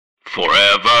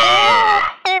Forever.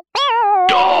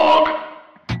 Dog.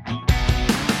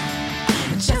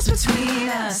 Just between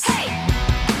us. Hey.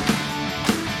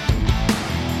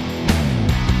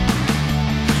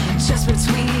 Just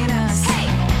between us. Hey.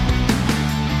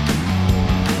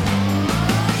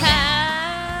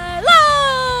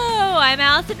 Hello! I'm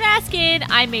Allison Raskin.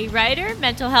 I'm a writer,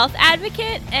 mental health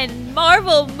advocate, and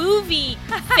Marvel movie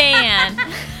fan.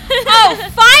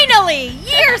 Oh, finally!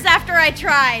 Years after I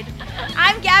tried.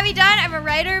 I'm Gabby Dunn. I'm a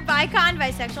writer, bicon,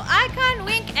 bisexual icon,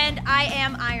 wink, and I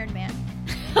am Iron Man.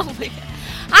 Oh my god.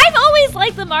 I've always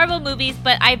liked the Marvel movies,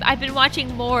 but I've been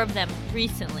watching more of them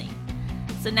recently.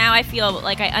 So now I feel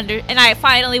like and I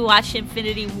finally watched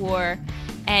Infinity War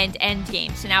and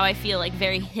Endgame. So now I feel like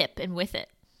very hip and with it.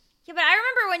 Yeah, but I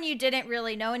remember when you didn't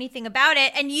really know anything about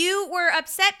it, and you were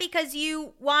upset because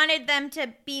you wanted them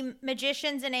to be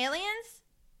magicians and aliens?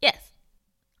 Yes.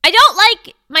 I don't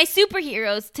like my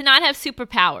superheroes to not have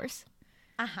superpowers.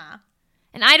 Uh-huh.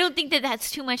 And I don't think that that's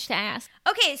too much to ask.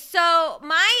 Okay, so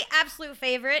my absolute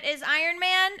favorite is Iron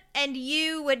Man, and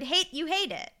you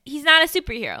hate it. He's not a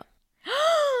superhero.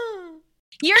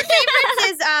 Your favorite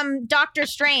is Doctor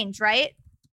Strange, right?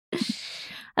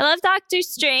 I love Doctor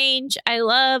Strange. I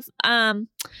love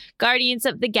Guardians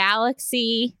of the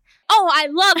Galaxy. Oh, I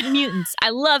love mutants. I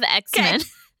love X-Men.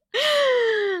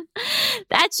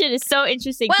 That shit is so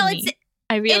interesting to me.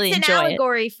 I really enjoy it. It's an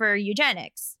allegory for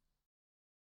eugenics.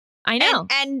 I know.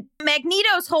 And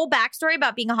Magneto's whole backstory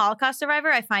about being a Holocaust survivor,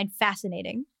 I find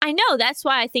fascinating. I know. That's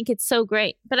why I think it's so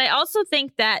great. But I also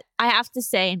think that I have to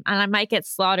say, and I might get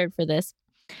slaughtered for this,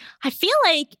 I feel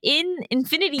like in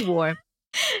Infinity War,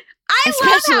 I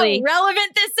love how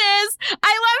relevant this is.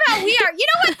 I love how we are. You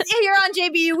know what? Here on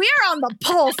JBU, we are on the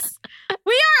pulse.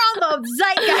 We are on the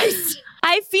zeitgeist.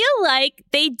 I feel like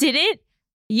they didn't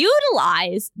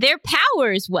utilize their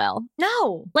powers well.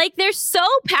 No. Like, they're so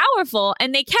powerful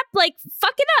and they kept, like,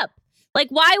 fucking up. Like,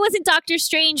 why wasn't Doctor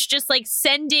Strange just, like,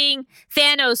 sending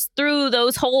Thanos through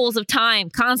those holes of time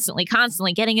constantly,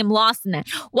 getting him lost in that?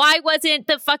 Why wasn't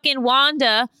the fucking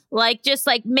Wanda, like, just,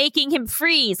 like, making him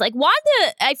freeze? Like,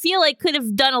 Wanda, I feel like, could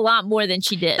have done a lot more than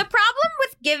she did. The problem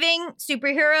with giving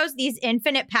superheroes these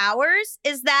infinite powers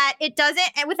is that it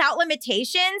doesn't, and without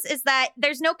limitations, is that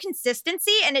there's no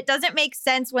consistency, and it doesn't make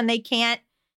sense when they can't.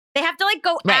 They have to, like,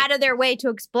 go out of their way to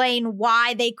explain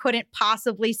why they couldn't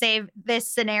possibly save this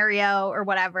scenario or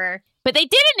whatever. But they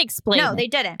didn't explain. No, they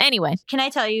didn't. Anyway. Can I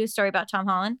tell you a story about Tom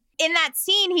Holland? In that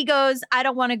scene, he goes, I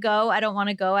don't want to go, I don't want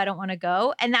to go, I don't want to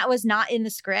go. And that was not in the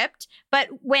script. But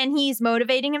when he's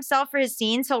motivating himself for his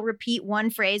scenes, he'll repeat one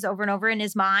phrase over and over in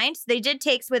his mind. So they did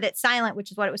takes with it silent,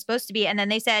 which is what it was supposed to be. And then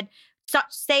they said,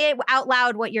 say it out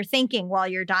loud what you're thinking while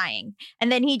you're dying.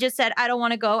 And then he just said, I don't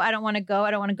want to go, I don't want to go,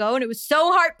 I don't want to go. And it was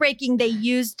so heartbreaking they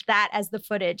used that as the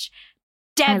footage.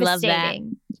 Devastating. I love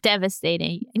that.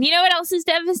 Devastating. And you know what else is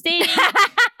devastating?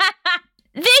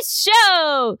 This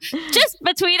show, Just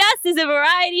Between Us, is a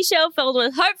variety show filled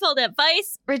with heartfelt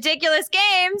advice, ridiculous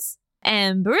games,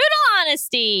 and brutal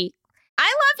honesty. I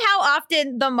love how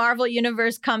often the Marvel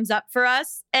universe comes up for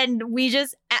us, and we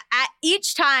just, at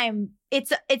each time,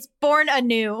 it's born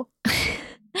anew.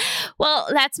 Well,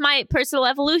 that's my personal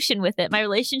evolution with it. My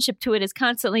relationship to it is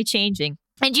constantly changing.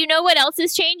 And you know what else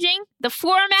is changing? The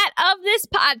format of this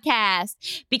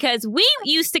podcast. Because we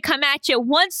used to come at you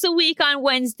once a week on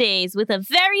Wednesdays with a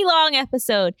very long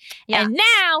episode. Yeah. And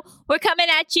now we're coming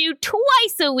at you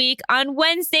twice a week on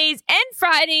Wednesdays and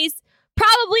Fridays,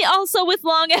 probably also with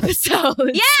long episodes.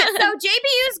 Yeah, so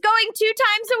JBU's going 2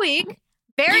 times a week.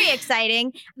 Very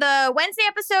exciting. The Wednesday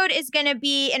episode is going to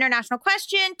be international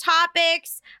question,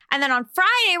 topics. And then on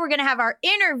Friday, we're going to have our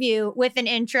interview with an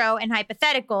intro and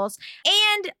hypotheticals.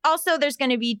 And also, there's going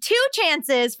to be 2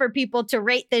 chances for people to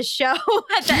rate this show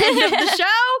at the end of the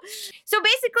show. So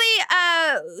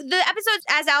basically, the episodes,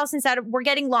 as Allison said, we're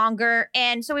getting longer.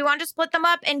 And so we wanted to split them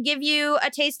up and give you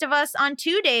a taste of us on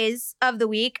 2 days of the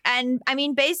week. And I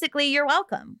mean, basically, you're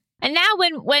welcome. And now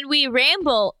when we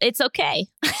ramble, it's okay.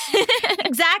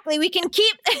 Exactly. We can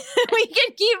keep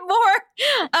more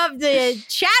of the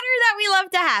chatter that we love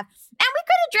to have. And we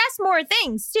could address more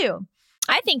things too.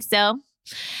 I think so.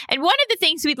 And one of the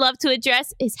things we'd love to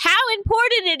address is how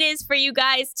important it is for you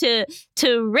guys to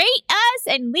rate us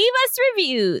and leave us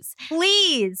reviews.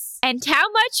 Please. And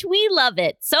how much we love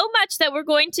it. So much that we're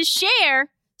going to share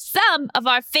some of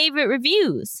our favorite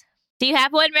reviews. Do you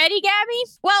have one ready, Gabby?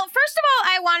 Well, first of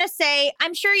all, I want to say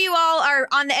I'm sure you all are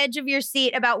on the edge of your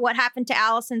seat about what happened to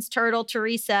Allison's turtle,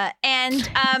 Teresa. And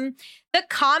the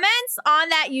comments on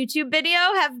that YouTube video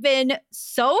have been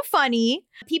so funny.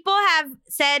 People have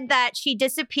said that she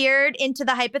disappeared into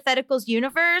the hypotheticals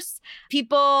universe.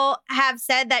 People have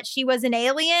said that she was an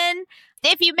alien.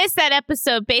 If you missed that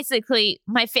episode, basically,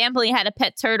 my family had a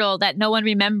pet turtle that no one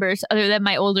remembers other than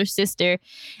my older sister.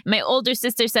 My older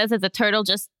sister says that the turtle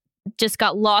just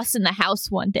got lost in the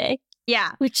house one day.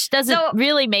 Yeah. Which doesn't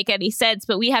really make any sense,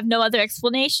 but we have no other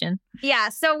explanation. Yeah.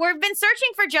 So we've been searching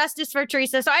for justice for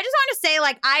Teresa. So I just want to say,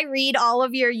 like, I read all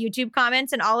of your YouTube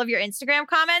comments and all of your Instagram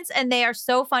comments, and they are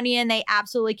so funny and they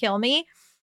absolutely kill me.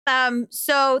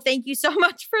 So thank you so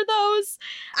much for those.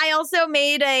 I also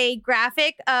made a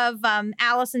graphic of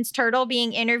Allison's turtle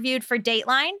being interviewed for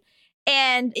Dateline.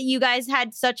 And you guys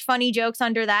had such funny jokes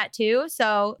under that too.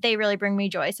 So they really bring me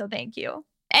joy. So thank you.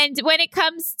 And when it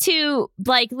comes to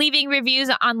like leaving reviews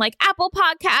on like Apple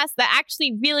Podcasts, that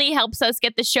actually really helps us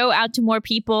get the show out to more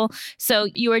people. So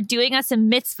you are doing us a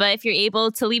mitzvah if you're able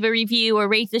to leave a review or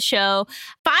rate the show.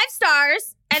 5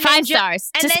 stars. And 5 stars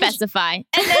to specify. And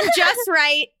then just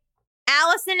write,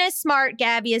 Allison is smart,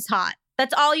 Gabby is hot.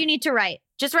 That's all you need to write.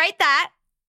 Just write that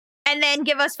and then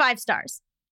give us 5 stars.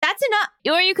 That's enough.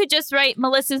 Or you could just write,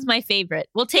 Melissa's my favorite.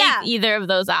 We'll take either of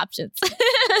those options.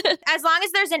 As long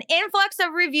as there's an influx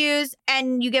of reviews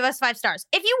and you give us 5 stars.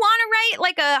 If you want to write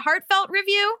like a heartfelt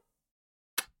review,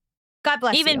 God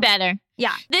bless you. Even better.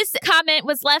 Yeah. This comment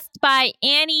was left by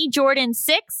Annie Jordan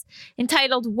 6,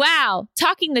 entitled, Wow,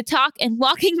 talking the talk and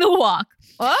walking the walk.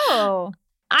 Oh.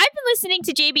 I've been listening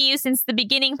to JBU since the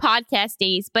beginning podcast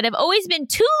days, but have always been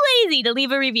too lazy to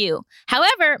leave a review.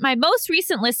 However, my most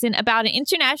recent listen about an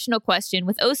international question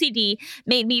with OCD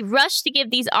made me rush to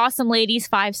give these awesome ladies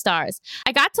 5 stars.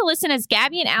 I got to listen as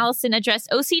Gabby and Allison address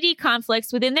OCD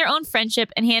conflicts within their own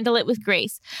friendship and handle it with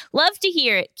grace. Love to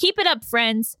hear it. Keep it up,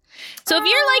 friends. So if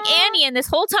you're like Annie and this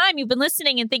whole time you've been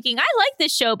listening and thinking, I like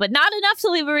this show, but not enough to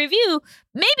leave a review,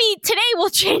 maybe today will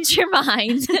change your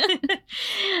mind.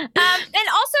 And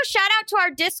also shout out to our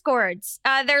Discords.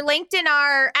 They're linked in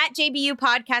our @JBU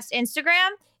podcast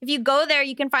Instagram. If you go there,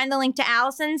 you can find the link to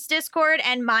Allison's Discord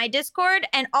and my Discord.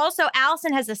 And also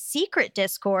Allison has a secret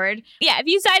Discord. Yeah, if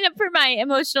you sign up for my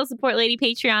Emotional Support Lady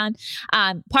Patreon,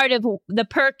 part of the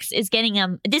perks is getting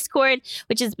a Discord,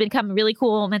 which has become a really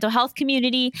cool mental health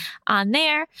community on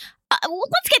there.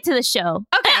 Let's get to the show.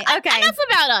 Okay. Enough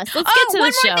about us. Let's get to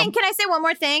the show. One more thing. Can I say one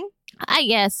more thing? I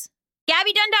guess.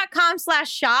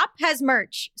 GabbyDunn.com/shop has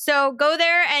merch. So go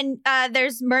there and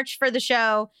there's merch for the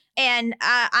show. And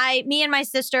me and my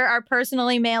sister are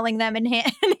personally mailing them and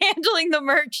handling the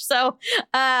merch. So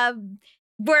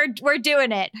we're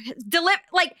doing it.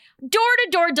 Like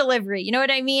door-to-door delivery. You know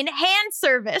what I mean? Hand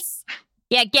service.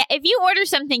 Yeah, if you order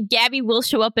something, Gabby will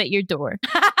show up at your door.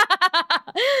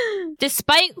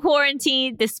 Despite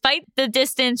quarantine, despite the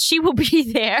distance, she will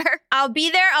be there. I'll be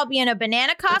there. I'll be in a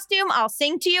banana costume. I'll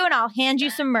sing to you and I'll hand you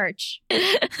some merch.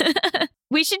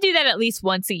 We should do that at least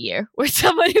once a year where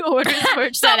somebody orders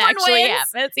merch that actually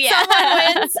happens. Yeah.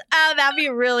 Someone wins. Oh, that'd be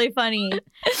really funny.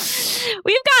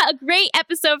 We've got a great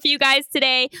episode for you guys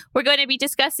today. We're going to be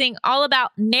discussing all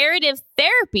about narrative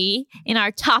therapy in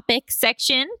our topic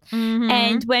section. Mm-hmm.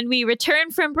 And when we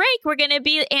return from break, we're going to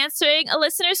be answering a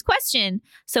listener's question.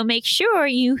 So make sure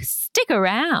you stick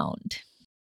around.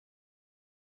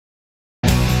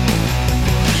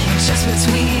 Just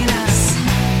between us.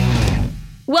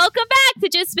 Welcome back to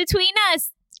Just Between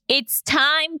Us. It's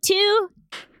time to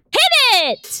hit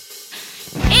it!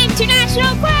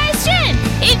 International question!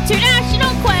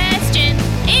 International question!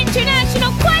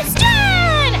 International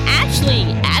question! Ashley,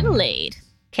 Adelaide.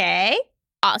 Okay.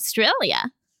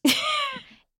 Australia.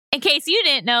 In case you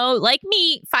didn't know, like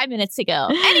me 5 minutes ago.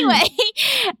 Anyway,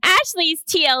 Ashley's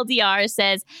TLDR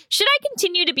says, should I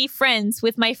continue to be friends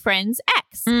with my friend's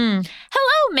ex?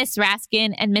 Hello, Miss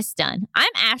Raskin and Miss Dunn.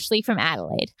 I'm Ashley from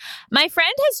Adelaide. My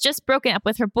friend has just broken up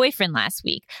with her boyfriend last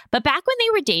week, but back when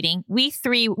they were dating, we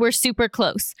 3 were super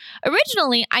close.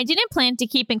 Originally, I didn't plan to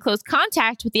keep in close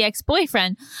contact with the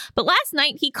ex-boyfriend, but last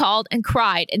night he called and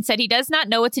cried and said he does not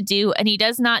know what to do and he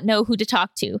does not know who to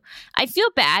talk to. I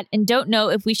feel bad and don't know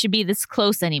if we should be this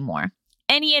close anymore.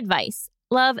 Any advice?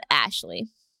 Love, Ashley.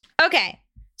 Okay.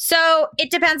 So it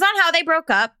depends on how they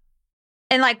broke up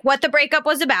and like what the breakup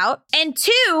was about. And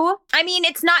 2, I mean,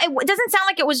 it doesn't sound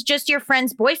like it was just your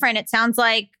friend's boyfriend. It sounds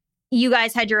like you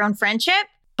guys had your own friendship,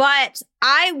 but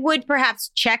I would perhaps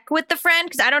check with the friend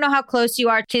because I don't know how close you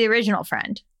are to the original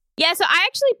friend. Yeah, so I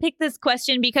actually picked this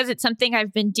question because it's something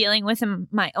I've been dealing with in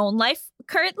my own life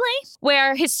currently,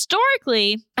 where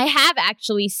historically I have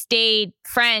actually stayed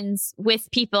friends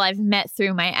with people I've met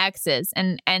through my exes,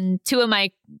 and two of my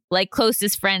like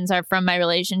closest friends are from my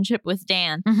relationship with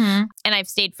Dan, Mm-hmm. and I've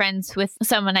stayed friends with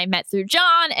someone I met through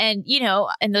John, and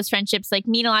and those friendships like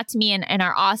mean a lot to me and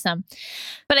are awesome.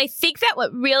 But I think that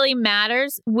what really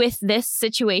matters with this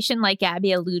situation, like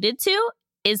Abby alluded to,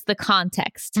 is the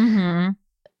context. Mm-hmm.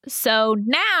 So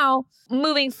now,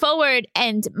 moving forward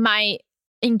and my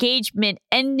engagement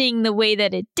ending the way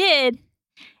that it did,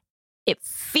 it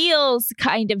feels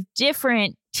kind of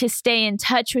different to stay in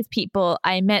touch with people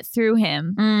I met through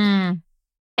him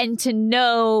and to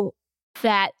know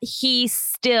that he's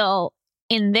still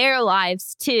in their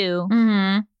lives too.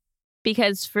 Mm-hmm.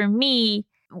 Because for me,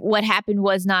 what happened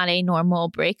was not a normal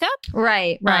breakup.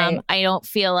 Right. I don't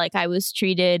feel like I was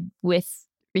treated with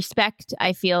respect.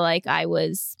 I feel like I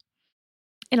was,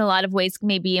 in a lot of ways,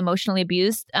 maybe emotionally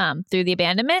abused through the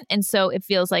abandonment. And so it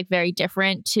feels like very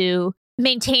different to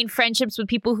maintain friendships with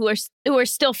people who are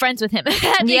still friends with him.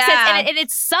 That makes sense. And it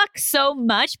sucks so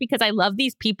much because I love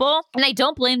these people and I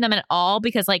don't blame them at all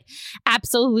because like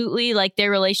absolutely like their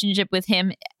relationship with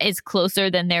him is closer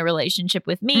than their relationship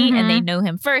with me and they know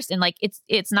him first and like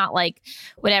it's not like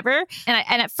whatever.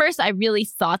 And at first I really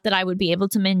thought that I would be able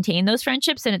to maintain those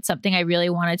friendships and it's something I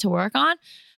really wanted to work on.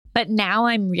 But now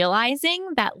I'm realizing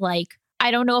that like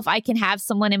I don't know if I can have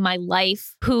someone in my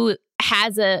life who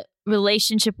has a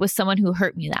relationship with someone who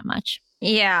hurt me that much.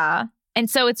 Yeah. And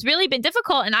so it's really been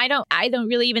difficult and I don't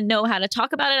really even know how to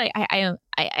talk about it.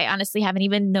 I honestly haven't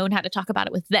even known how to talk about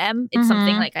it with them. It's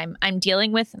something like I'm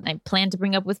dealing with and I plan to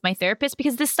bring up with my therapist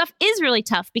because this stuff is really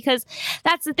tough because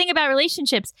that's the thing about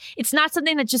relationships. It's not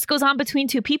something that just goes on between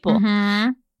two people.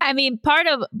 I mean, part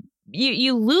of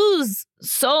you lose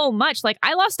so much. Like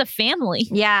I lost a family.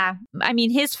 Yeah. I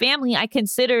mean, his family, I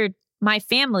considered my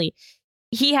family.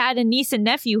 He had a niece and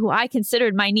nephew who I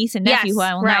considered my niece and nephew, Yes, who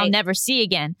I will now never see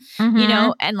again, you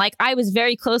know, and like I was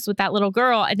very close with that little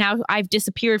girl and now I've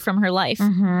disappeared from her life.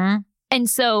 And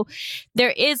so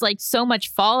there is like so much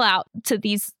fallout to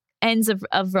these ends of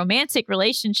romantic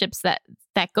relationships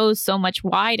that goes so much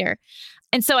wider.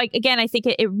 And so, again, I think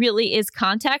it really is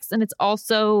context and it's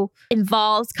also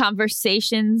involves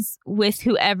conversations with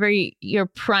whoever your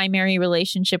primary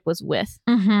relationship was with,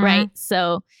 right?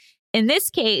 So in this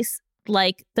case,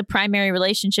 like the primary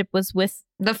relationship was with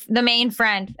the main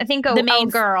friend. I think a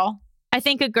girl. I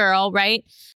think a girl, right?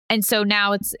 And so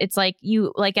now it's like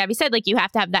you, like Abby said, like you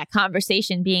have to have that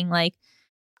conversation being like,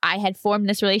 I had formed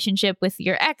this relationship with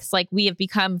your ex. Like we have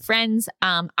become friends.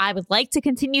 I would like to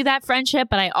continue that friendship,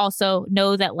 but I also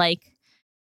know that like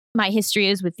my history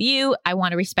is with you. I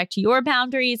want to respect your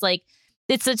boundaries. Like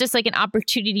it's just like an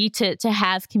opportunity to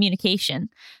have communication,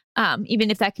 even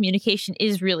if that communication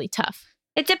is really tough.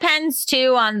 It depends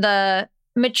too on the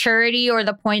maturity or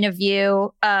the point of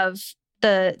view of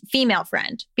the female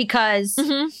friend, because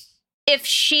if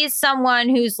she's someone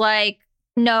who's like,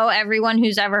 no, everyone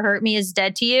who's ever hurt me is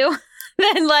dead to you,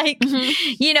 then like,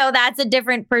 you know, that's a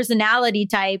different personality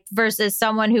type versus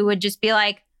someone who would just be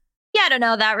like, yeah, I don't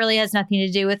know, that really has nothing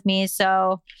to do with me.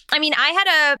 So, I mean, I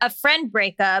had a friend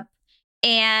breakup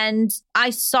and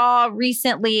I saw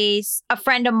recently a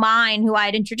friend of mine who I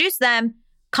had introduced them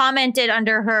commented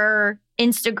under her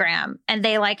Instagram and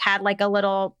they like had like a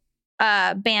little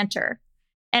banter.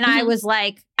 And I was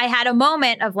like, I had a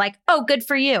moment of like, oh, good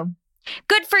for you.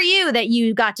 Good for you that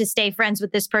you got to stay friends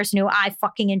with this person who I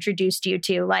fucking introduced you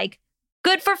to. Like,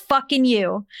 good for fucking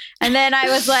you. And then I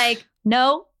was like,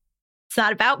 no, it's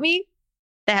not about me.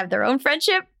 They have their own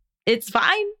friendship. It's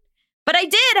fine. But I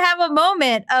did have a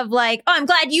moment of like, oh, I'm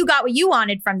glad you got what you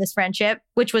wanted from this friendship,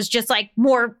 which was just like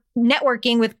more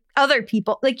networking with other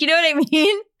people. Like, you know what I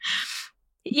mean?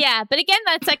 Yeah. But again,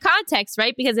 that's a context,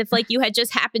 right? Because if like you had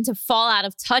just happened to fall out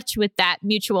of touch with that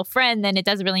mutual friend, then it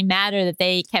doesn't really matter that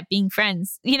they kept being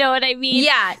friends. You know what I mean?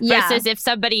 Yeah. Versus if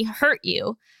somebody hurt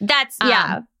you. That's,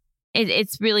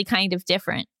 it's really kind of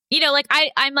different. You know, like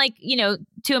I'm like, you know,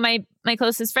 two of my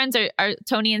closest friends are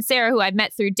Tony and Sarah, who I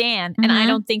met through Dan. And I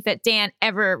don't think that Dan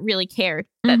ever really cared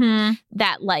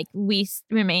that like we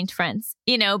remained friends,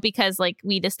 you know, because like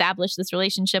we'd established this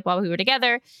relationship while we were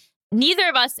together. Neither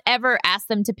of us ever asked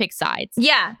them to pick sides.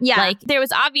 Yeah. Like there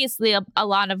was obviously a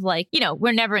lot of like, you know,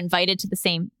 we're never invited to the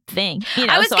same thing. You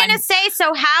know? I was going to say,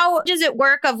 so how does it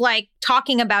work of like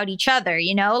talking about each other,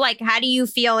 you know? Like, how do you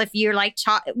feel if you're like,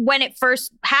 when it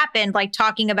first happened, like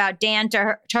talking about Dan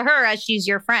to her as she's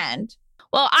your friend?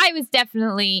 Well, I was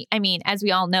definitely, I mean, as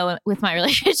we all know with my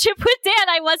relationship with Dan,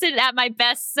 I wasn't at my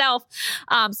best self.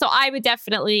 So I would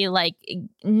definitely like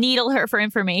needle her for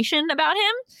information about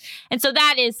him. And so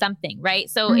that is something, right?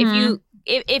 So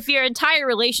if your entire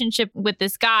relationship with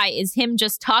this guy is him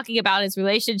just talking about his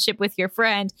relationship with your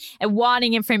friend and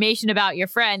wanting information about your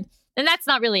friend, then that's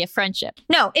not really a friendship.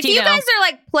 No, if you guys are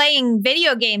like playing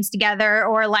video games together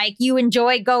or like you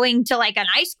enjoy going to like an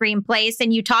ice cream place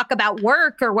and you talk about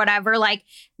work or whatever like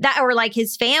that, or like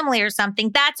his family or something,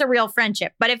 that's a real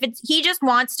friendship. But if he just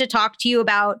wants to talk to you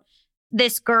about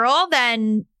this girl,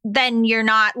 then you're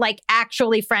not like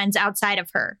actually friends outside of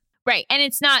her. Right. And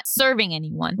it's not serving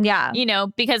anyone. Yeah. You know,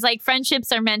 because like friendships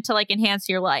are meant to like enhance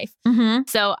your life.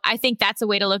 So I think that's a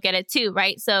way to look at it too,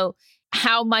 right? So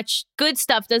how much good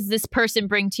stuff does this person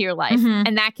bring to your life?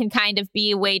 And that can kind of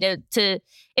be a way to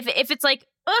if it's like,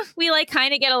 oh, we like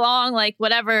kind of get along, like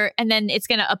whatever, and then it's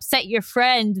going to upset your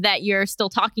friend that you're still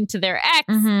talking to their ex,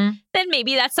 then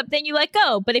maybe that's something you let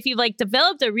go. But if you've like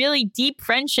developed a really deep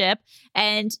friendship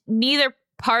and neither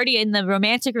party in the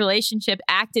romantic relationship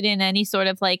acted in any sort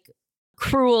of like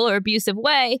cruel or abusive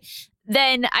way,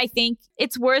 then I think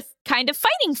it's worth kind of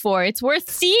fighting for. It's worth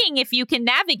seeing if you can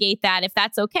navigate that, if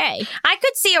that's okay. I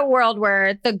could see a world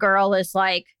where the girl is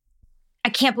like, I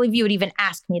can't believe you would even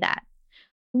ask me that,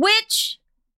 which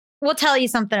will tell you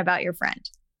something about your friend.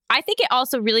 I think it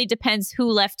also really depends who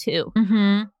left who.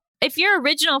 If your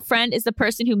original friend is the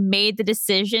person who made the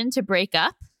decision to break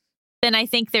up, then I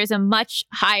think there's a much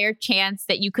higher chance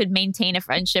that you could maintain a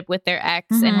friendship with their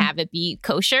ex and have it be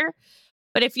kosher.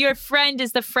 But if your friend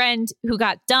is the friend who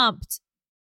got dumped,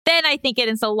 then I think it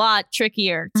is a lot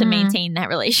trickier to maintain that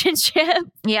relationship.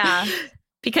 Yeah.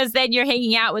 Because then you're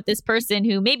hanging out with this person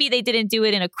who maybe they didn't do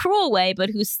it in a cruel way, but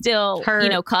who still, hurt. you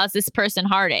know, caused this person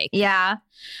heartache. Yeah.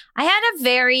 I had a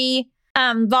very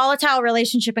volatile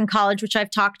relationship in college, which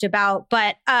I've talked about.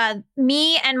 But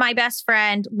me and my best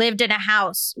friend lived in a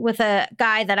house with a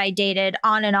guy that I dated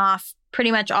on and off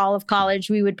pretty much all of college.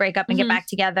 We would break up and get back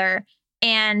together.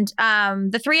 And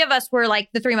the three of us were like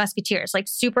the Three Musketeers, like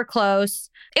super close.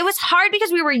 It was hard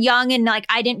because we were young and like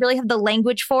I didn't really have the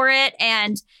language for it,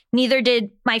 and neither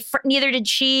did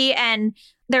she. And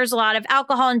there's a lot of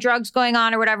alcohol and drugs going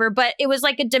on or whatever. But it was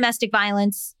like a domestic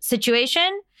violence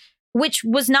situation, which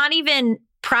was not even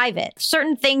private.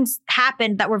 Certain things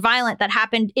happened that were violent that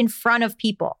happened in front of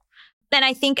people. And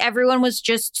I think everyone was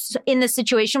just in the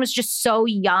situation was just so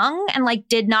young and like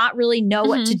did not really know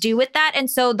what to do with that. And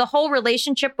so the whole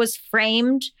relationship was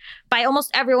framed by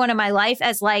almost everyone in my life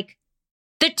as like,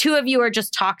 the two of you are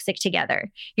just toxic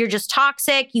together. You're just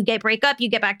toxic. You break up, you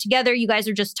get back together. You guys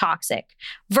are just toxic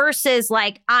versus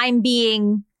like I'm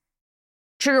being,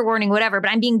 trigger warning, whatever,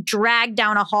 but I'm being dragged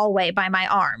down a hallway by my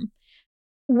arm.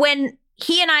 When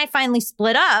he and I finally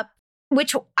split up,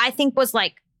 which I think was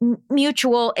like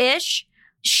mutual-ish,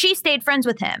 she stayed friends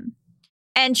with him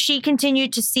and she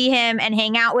continued to see him and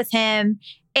hang out with him.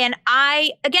 And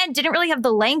I, again, didn't really have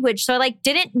the language. So I like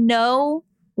didn't know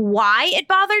why it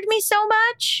bothered me so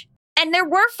much. And there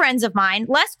were friends of mine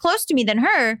less close to me than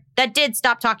her that did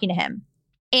stop talking to him.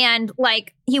 And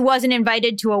like, he wasn't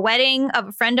invited to a wedding of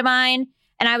a friend of mine.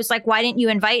 And I was like, why didn't you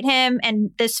invite him? And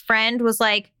this friend was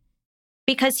like,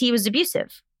 because he was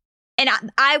abusive. And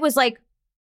I was like,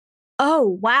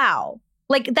 oh, wow.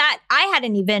 Like that, I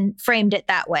hadn't even framed it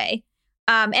that way.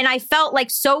 And I felt like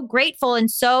so grateful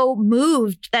and so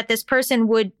moved that this person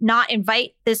would not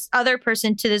invite this other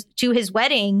person to his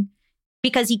wedding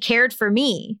because he cared for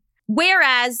me.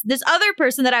 Whereas this other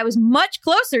person that I was much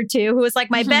closer to, who was like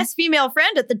my best female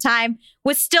friend at the time,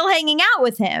 was still hanging out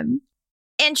with him.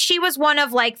 And she was one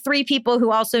of like 3 people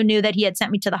who also knew that he had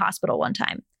sent me to the hospital one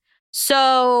time.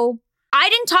 So I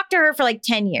didn't talk to her for like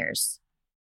 10 years.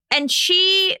 And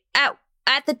she,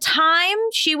 at the time,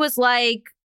 she was like,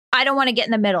 I don't want to get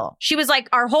in the middle. She was like,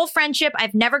 our whole friendship,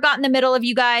 I've never gotten in the middle of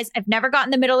you guys. I've never gotten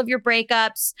in the middle of your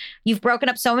breakups. You've broken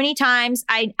up so many times.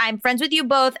 I'm friends with you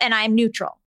both and I'm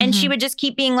neutral. And she would just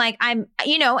keep being like, and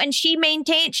she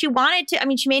maintained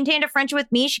a friendship with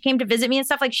me. She came to visit me and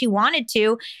stuff like she wanted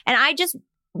to. And I just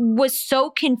was so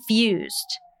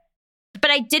confused.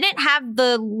 But I didn't have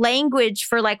the language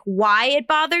for like why it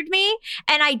bothered me.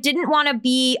 And I didn't want to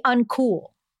be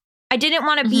uncool. I didn't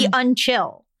want to be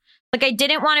unchill. Like I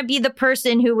didn't want to be the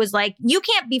person who was like, you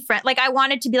can't be friend. Like I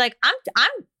wanted to be like,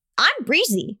 I'm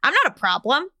breezy. I'm not a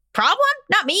problem. Problem?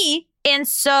 Not me. And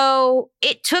so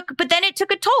it took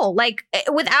a toll. Like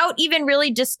without even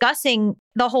really discussing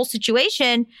the whole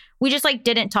situation, we just like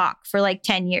didn't talk for like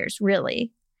 10 years,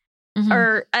 really.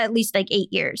 Or at least like 8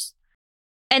 years.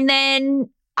 And then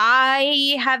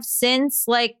I have since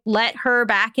like let her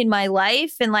back in my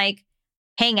life and like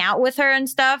hang out with her and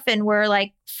stuff and we're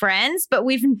like friends, but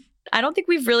I don't think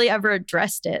we've really ever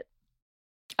addressed it.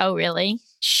 Oh, really?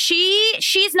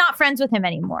 She's not friends with him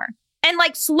anymore. And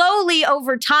like slowly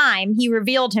over time, he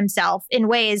revealed himself in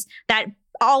ways that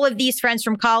all of these friends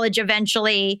from college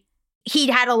eventually, he'd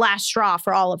had a last straw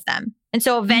for all of them. And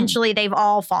so eventually they've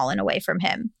all fallen away from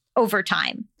him over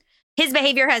time. His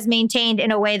behavior has maintained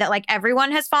in a way that like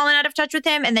everyone has fallen out of touch with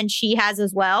him. And then she has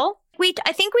as well.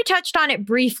 I think we touched on it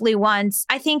briefly once.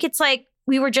 I think it's like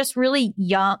we were just really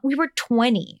young. We were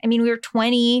 20. I mean, we were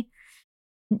 20,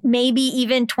 maybe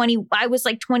even 20. I was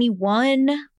like 21.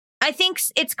 I think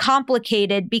it's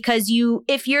complicated because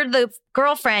if you're the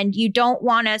girlfriend, you don't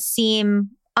want to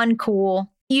seem uncool.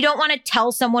 You don't want to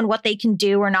tell someone what they can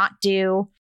do or not do.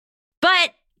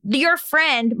 But your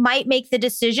friend might make the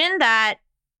decision that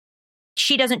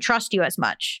she doesn't trust you as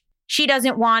much. She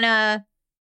doesn't want to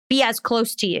be as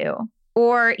close to you.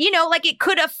 Or, like it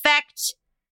could affect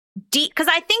because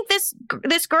I think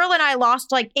this girl and I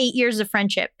lost like 8 years of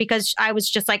friendship because I was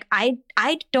just like, I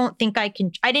don't think I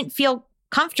can. I didn't feel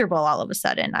comfortable all of a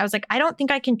sudden. I was like, I don't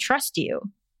think I can trust you.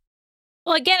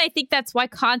 Well, again, I think that's why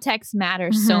context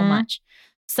matters so much.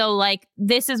 So like,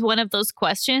 this is one of those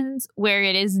questions where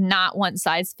it is not one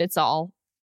size fits all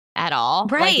at all.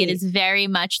 Right. Like it is very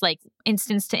much like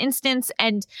instance to instance.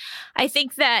 And I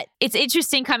think that it's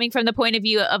interesting coming from the point of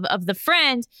view of the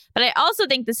friend, but I also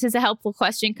think this is a helpful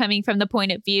question coming from the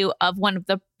point of view of one of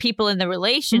the people in the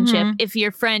relationship. If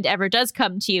your friend ever does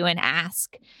come to you and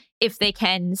ask if they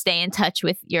can stay in touch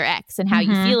with your ex and how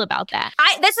you feel about that.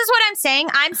 This is what I'm saying.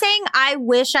 I'm saying I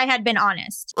wish I had been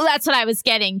honest. Well, that's what I was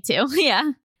getting to.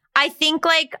 Yeah. I think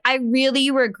like I really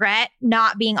regret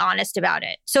not being honest about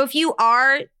it. So if you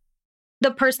are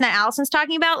the person that Allison's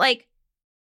talking about, like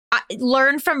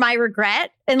learn from my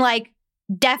regret and like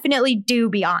definitely do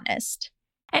be honest.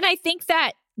 And I think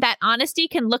that honesty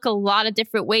can look a lot of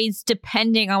different ways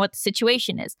depending on what the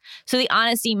situation is. So the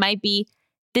honesty might be,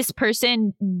 this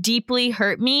person deeply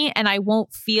hurt me and I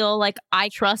won't feel like I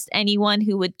trust anyone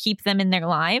who would keep them in their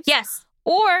lives. Yes.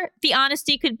 Or the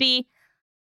honesty could be,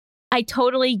 I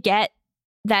totally get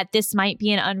that this might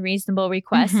be an unreasonable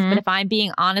request, but if I'm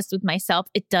being honest with myself,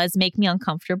 it does make me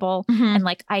uncomfortable. And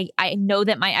like, I know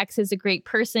that my ex is a great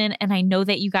person and I know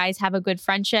that you guys have a good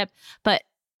friendship, but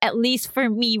at least for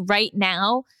me right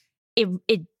now,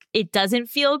 it doesn't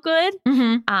feel good.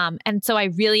 And so I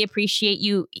really appreciate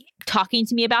you talking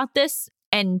to me about this.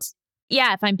 And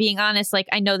yeah, if I'm being honest, like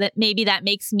I know that maybe that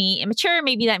makes me immature.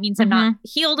 Maybe that means I'm not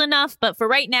healed enough. But for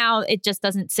right now, it just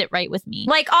doesn't sit right with me.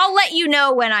 Like I'll let you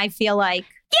know when I feel like.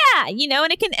 Yeah,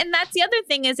 and it can. And that's the other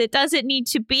thing is it doesn't need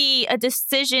to be a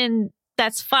decision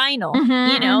that's final,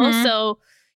 So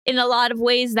in a lot of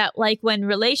ways that like when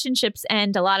relationships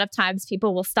end, a lot of times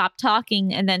people will stop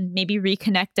talking and then maybe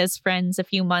reconnect as friends a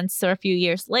few months or a few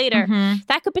years later.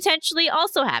 That could potentially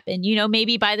also happen.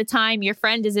 Maybe by the time your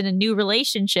friend is in a new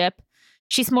relationship,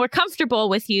 she's more comfortable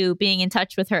with you being in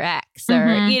touch with her ex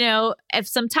or, if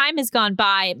some time has gone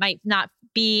by, it might not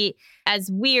be as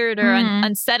weird or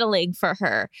unsettling for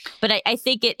her. But I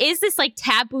think it is this like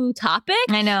taboo topic.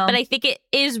 I know. But I think it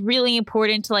is really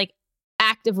important to like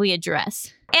actively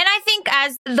address. And I think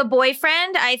as the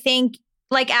boyfriend, I think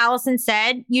like Allison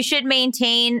said, you should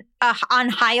maintain on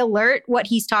high alert what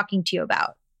he's talking to you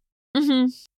about.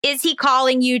 Is he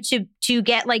calling you to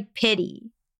get like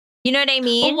pity? You know what I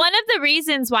mean? Well, one of the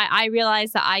reasons why I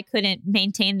realized that I couldn't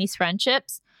maintain these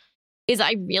friendships is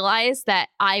I realized that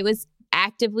I was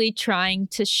actively trying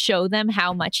to show them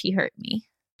how much he hurt me.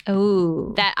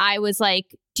 Oh. That I was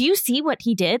like, do you see what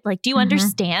he did? Like, do you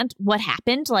understand what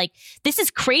happened? Like, this is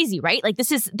crazy, right? Like,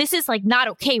 this is like not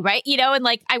okay, right? And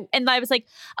like, I was like,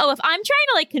 oh, if I'm trying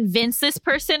to like convince this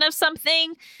person of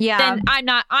something, then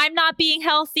I'm not being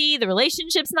healthy. The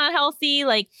relationship's not healthy.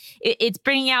 Like, it's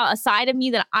bringing out a side of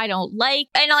me that I don't like.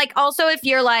 And like, also if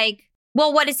you're like,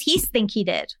 well, what does he think he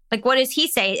did? Like, what does he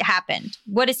say happened?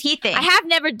 What does he think? I have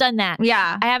never done that.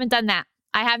 Yeah. I haven't done that.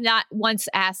 I have not once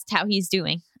asked how he's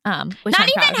doing. Not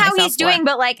even how he's doing,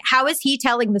 but like, how is he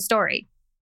telling the story?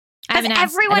 Because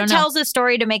everyone tells a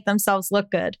story to make themselves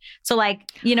look good. So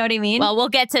like, you know what I mean? Well, we'll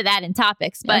get to that in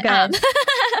topics, but, and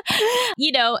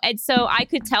so I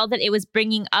could tell that it was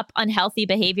bringing up unhealthy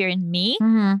behavior in me.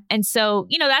 And so,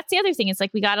 that's the other thing. It's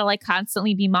like, we got to like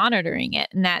constantly be monitoring it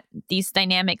and that these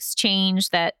dynamics change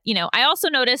that, I also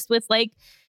noticed with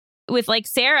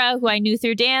Sarah, who I knew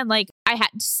through Dan, like I had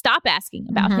to stop asking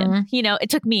about him. It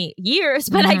took me years,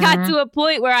 but I got to a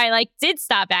point where I like did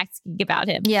stop asking about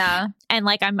him. Yeah. And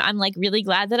like, I'm like really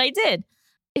glad that I did.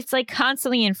 it's like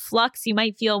constantly in flux. You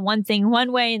might feel one thing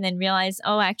one way and then realize,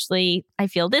 oh, actually, I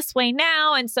feel this way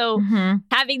now. And so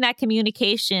having that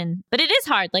communication, but it is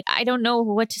hard. Like, I don't know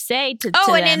what to say to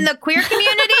Oh, and them. in the queer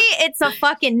community, it's a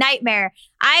fucking nightmare.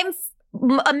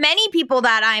 Many people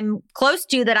that I'm close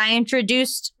to that I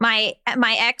introduced my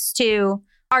ex to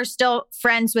are still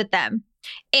friends with them.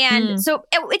 And so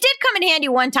it did come in handy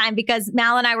one time because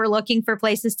Mal and I were looking for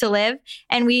places to live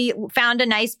and we found a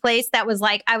nice place that was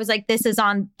like, I was like, this is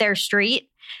on their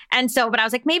street. And so, but I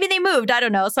was like, maybe they moved. I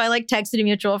don't know. So I like texted a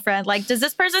mutual friend, like, does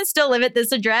this person still live at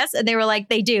this address? And they were like,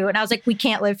 they do. And I was like, we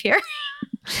can't live here.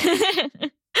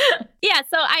 Yeah,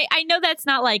 so I know that's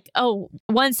not like, oh,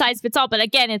 one size fits all, but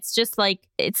again, it's just like,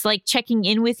 it's like checking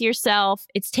in with yourself.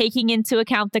 It's taking into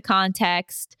account the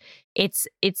context. It's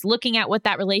looking at what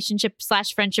that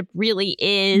relationship/friendship really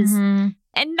is and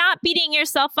not beating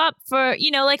yourself up for,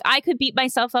 you know, like I could beat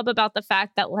myself up about the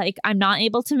fact that like I'm not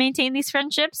able to maintain these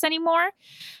friendships anymore,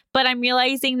 but I'm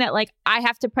realizing that like I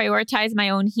have to prioritize my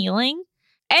own healing.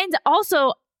 And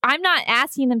also, I'm not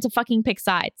asking them to fucking pick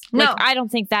sides. No. Like, I don't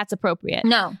think that's appropriate.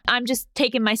 No. I'm just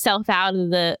taking myself out of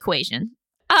the equation.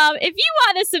 If you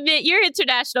want to submit your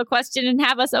international question and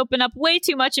have us open up way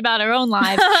too much about our own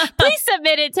lives, please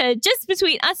submit it to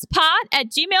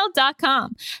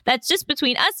justbetweenuspod@gmail.com. That's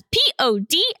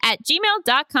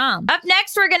justbetweenuspod@gmail.com. Up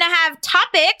next, we're going to have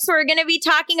topics. We're going to be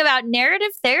talking about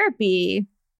narrative therapy.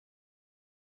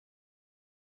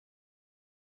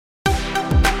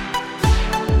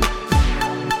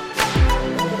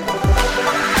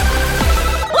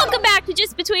 Welcome back to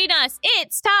Just Between Us.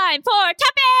 It's time for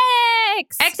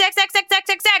topics.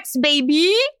 XXXXXXX,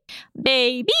 baby.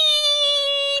 Baby.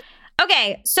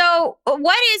 Okay, so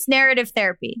what is narrative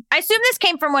therapy? I assume this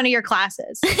came from one of your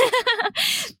classes.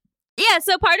 Yeah,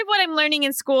 so part of what I'm learning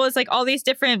in school is like all these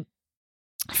different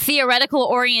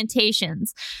theoretical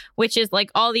orientations, which is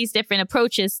like all these different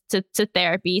approaches to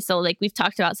therapy. So like we've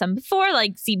talked about some before,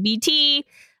 like CBT,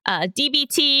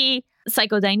 DBT,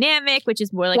 psychodynamic, which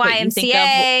is more like what you think of.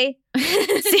 YMCA,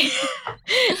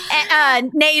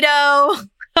 NATO.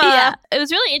 Yeah, it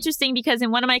was really interesting because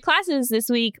in one of my classes this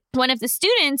week, one of the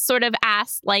students sort of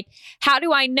asked, like, how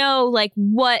do I know, like,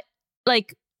 what,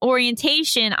 like,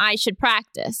 orientation I should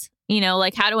practice? You know,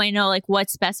 like, how do I know, like,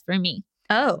 what's best for me?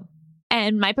 Oh.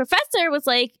 And my professor was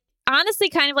like, honestly,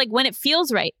 kind of like when it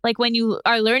feels right, like when you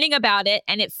are learning about it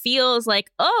and it feels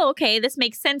like, oh, okay, this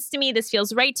makes sense to me. This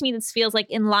feels right to me. This feels like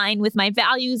in line with my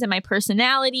values and my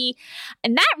personality.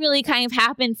 And that really kind of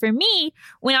happened for me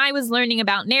when I was learning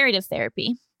about narrative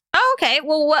therapy. Oh, okay.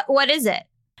 Well, what is it?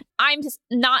 I'm just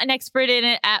not an expert in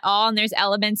it at all. And there's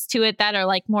elements to it that are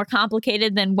like more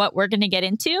complicated than what we're going to get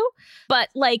into. But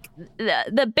like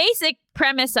the basic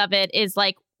premise of it is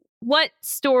like, what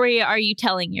story are you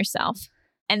telling yourself?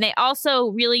 And they also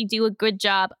really do a good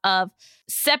job of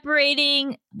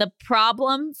separating the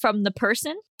problem from the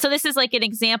person. So this is like an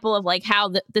example of like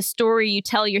how the story you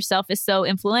tell yourself is so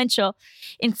influential.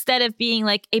 Instead of being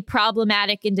like a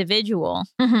problematic individual,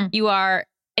 you are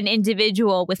an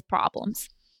individual with problems.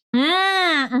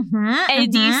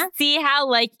 And do you see how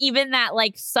like even that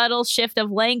like subtle shift of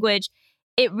language,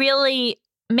 it really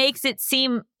makes it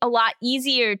seem a lot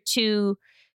easier to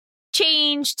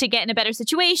change, to get in a better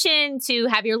situation, to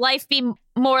have your life be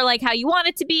more like how you want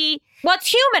it to be. Well, it's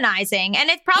humanizing. And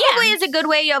it probably is a good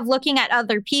way of looking at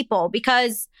other people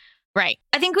because right.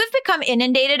 I think we've become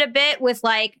inundated a bit with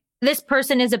like, this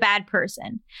person is a bad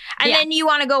person. And then you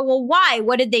want to go, well, why?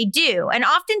 What did they do? And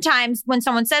oftentimes when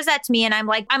someone says that to me and I'm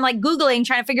like Googling,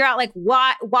 trying to figure out like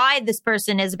why this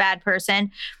person is a bad person,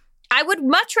 I would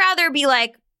much rather be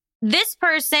like, this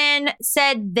person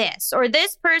said this, or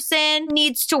this person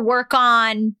needs to work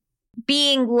on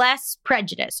being less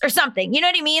prejudiced or something. You know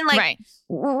what I mean? Like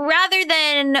rather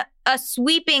than a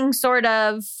sweeping sort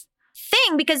of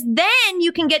thing, because then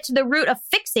you can get to the root of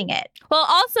fixing it. Well,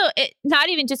 also, not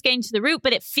even just getting to the root,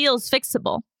 but it feels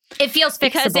fixable. It feels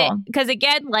fixable. Because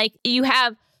again, like you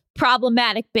have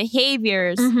problematic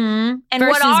behaviors. And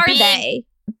what are they?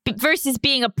 Versus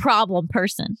being a problem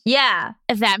person. Yeah.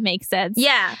 If that makes sense.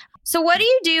 Yeah. So what do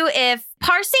you do if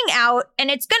parsing out, and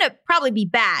it's going to probably be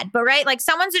bad, but right, like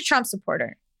someone's a Trump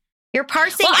supporter. You're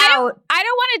parsing out. I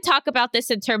don't want to talk about this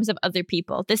in terms of other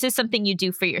people. This is something you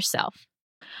do for yourself.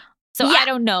 So I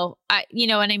don't know. You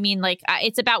know what I mean? Like,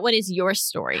 it's about what is your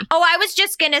story. Oh, I was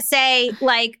just going to say,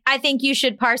 like, I think you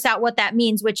should parse out what that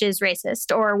means, which is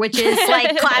racist or which is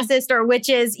like classist or which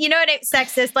is, you know what,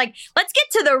 sexist. Like, let's get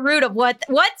to the root of what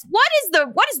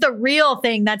is the real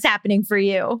thing that's happening for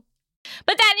you.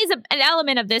 But that is an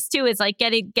element of this too, is like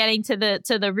getting to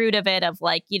the root of it of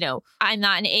like, you know, I'm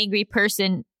not an angry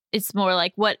person. It's more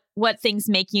like what what things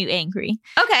make you angry.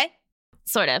 Okay.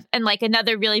 Sort of. And like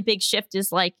another really big shift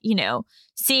is like, you know,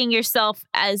 seeing yourself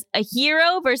as a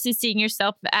hero versus seeing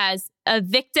yourself as a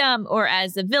victim or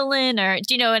as a villain, or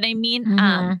do you know what I mean?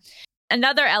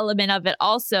 Another element of it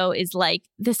also is like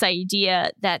this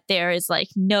idea that there is like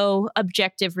no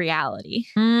objective reality.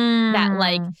 That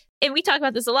like, and we talk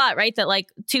about this a lot, right? That like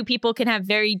two people can have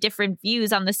very different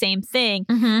views on the same thing.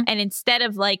 And instead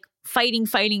of like fighting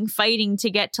to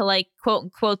get to like quote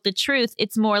unquote the truth,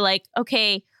 it's more like,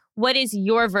 okay, what is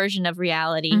your version of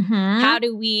reality? How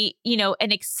do we, you know,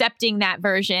 and accepting that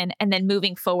version and then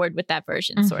moving forward with that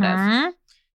version sort of.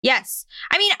 Yes.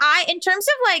 I mean, in terms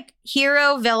of like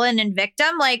hero, villain, and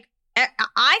victim, like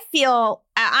I feel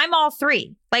I'm all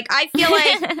three. Like I feel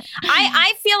like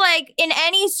I feel like in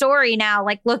any story now,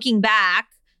 like looking back,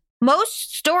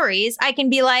 most stories I can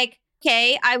be like,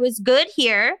 okay, I was good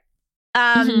here.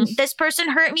 This person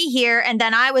hurt me here, and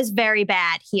then I was very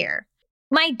bad here.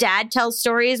 My dad tells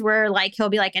stories where like he'll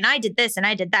be like, and I did this and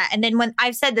I did that. And then when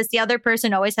I've said this, the other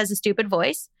person always has a stupid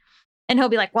voice. And he'll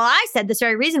be like, well, I said this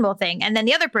very reasonable thing. And then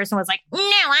the other person was like, no,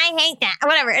 I hate that, or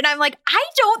whatever. And I'm like, I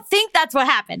don't think that's what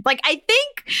happened. Like, I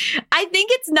think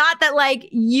it's not that like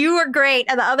you were great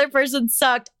and the other person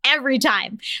sucked every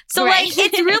time. So like,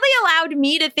 it's really allowed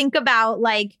me to think about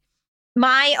like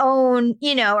my own,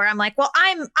 you know, or I'm like, well,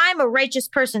 I'm a righteous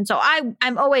person, so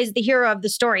I'm always the hero of the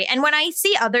story. And when I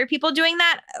see other people doing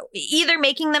that, either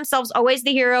making themselves always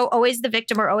the hero, always the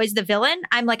victim, or always the villain,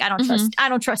 I'm like, I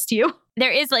don't trust you.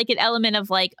 There is like an element of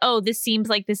like, oh, this seems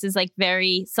like this is like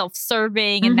very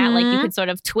self-serving, and that like you can sort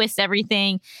of twist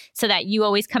everything so that you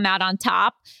always come out on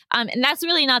top. And that's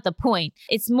really not the point.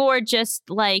 It's more just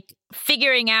like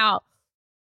figuring out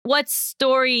what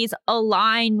stories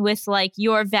align with like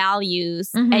your values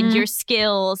and your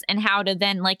skills, and how to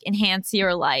then like enhance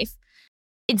your life,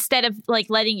 instead of like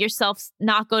letting yourself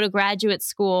not go to graduate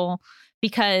school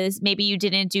because maybe you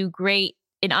didn't do great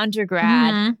in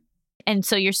undergrad. And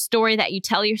so your story that you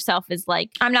tell yourself is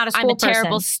like, I'm not a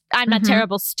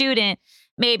terrible student.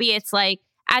 Maybe it's like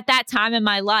at that time in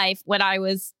my life when I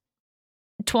was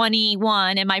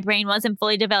 21 and my brain wasn't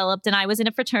fully developed and I was in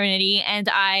a fraternity and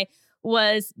I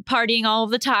was partying all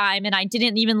the time and I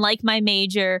didn't even like my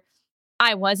major,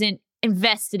 I wasn't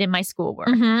invested in my schoolwork.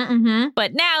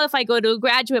 But now if I go to a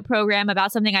graduate program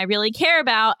about something I really care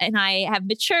about and I have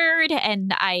matured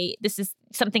and this is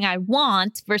something I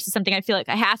want versus something I feel like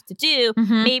I have to do,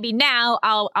 maybe now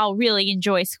I'll really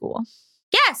enjoy school.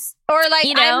 Yes. Or like,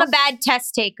 you know? I'm a bad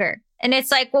test taker. And it's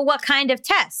like, well, what kind of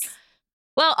tests?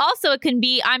 Well, also it can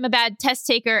be I'm a bad test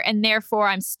taker and therefore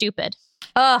I'm stupid.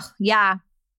 Oh, yeah.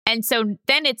 And so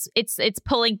then it's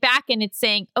pulling back and it's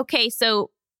saying, okay,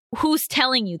 so who's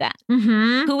telling you that?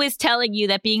 Who is telling you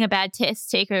that being a bad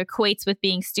test taker equates with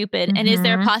being stupid? And is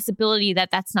there a possibility that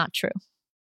that's not true?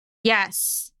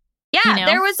 Yes. Yeah, You know?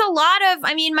 there was a lot of,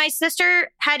 I mean, my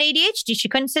sister had ADHD. She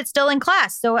couldn't sit still in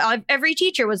class. So every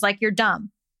teacher was like, you're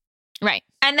dumb. Right.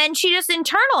 And then she just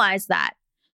internalized that.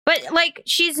 But like,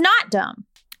 she's not dumb.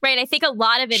 Right. I think a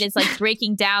lot of it is like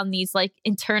breaking down these like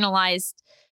internalized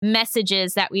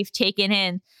messages that we've taken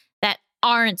in that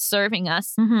aren't serving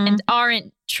us and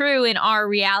aren't true in our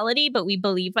reality, but we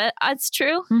believe it's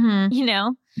true, you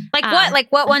know? Like what? Like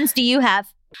what ones do you have?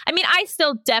 I mean, I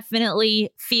still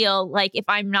definitely feel like if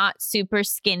I'm not super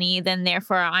skinny, then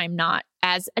therefore I'm not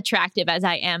as attractive as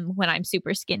I am when I'm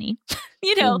super skinny.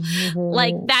 You know,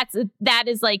 like that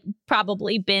is like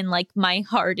probably been like my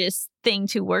hardest thing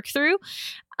to work through.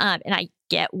 And I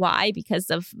get why, because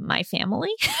of my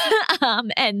family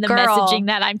and the messaging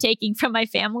that I'm taking from my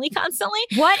family constantly.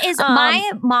 What is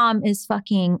my mom is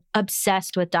fucking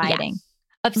obsessed with dieting.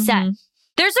 Yeah. Obsessed.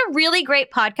 There's a really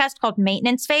great podcast called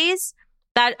Maintenance Phase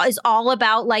that is all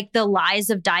about like the lies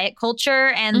of diet culture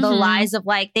and the lies of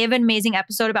like, they have an amazing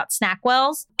episode about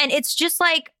SnackWells. And it's just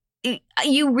like,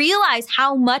 you realize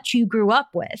how much you grew up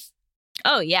with.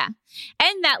 Oh, yeah.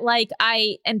 And that like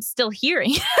I am still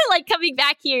hearing, like coming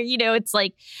back here, you know, it's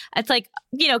like,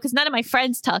 you know, because none of my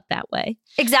friends talk that way.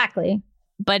 Exactly.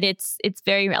 But it's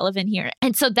very relevant here.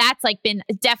 And so that's like been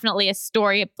definitely a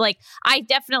story. Like I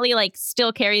definitely like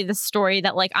still carry the story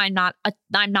that like I'm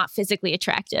not physically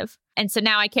attractive. And so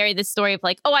now I carry this story of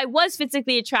like, oh, I was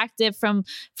physically attractive from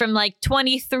like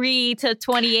 23 to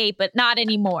 28, but not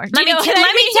anymore. Let me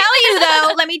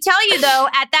tell you though,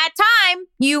 at that time,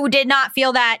 you did not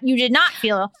feel that. You did not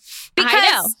feel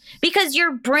because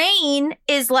your brain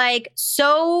is like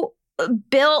so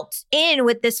built in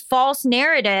with this false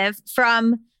narrative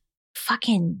from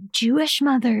fucking Jewish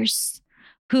mothers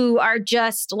who are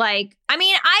just like, I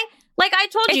mean, Like I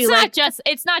told you,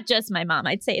 It's not just my mom.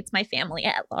 I'd say it's my family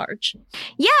at large.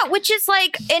 Yeah, which is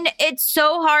like, and it's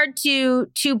so hard to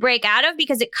break out of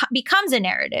because it becomes a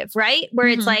narrative, right? Where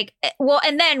it's like, well,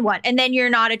 and then what? And then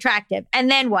you're not attractive. And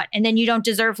then what? And then you don't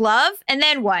deserve love. And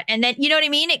then what? And then, you know what I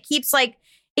mean? It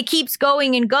keeps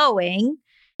going and going.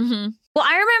 Mm-hmm. Well,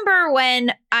 I remember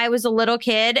when I was a little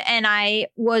kid and I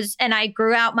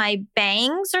grew out my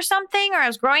bangs or something, or I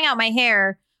was growing out my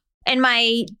hair. And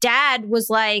my dad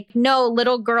was like, no,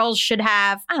 little girls should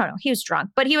have, I don't know, he was drunk,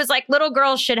 but he was like, little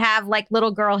girls should have like little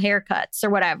girl haircuts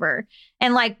or whatever.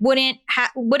 And like, wouldn't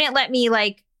let me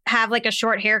like have like a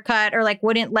short haircut or like,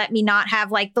 wouldn't let me not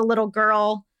have like the little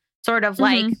girl sort of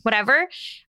like whatever.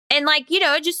 And like, you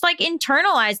know, just like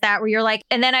internalize that where you're like,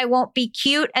 and then I won't be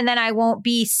cute and then I won't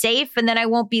be safe and then I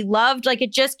won't be loved. Like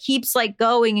it just keeps like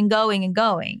going and going and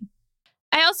going.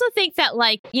 I also think that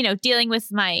like, you know, dealing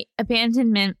with my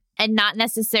abandonment and not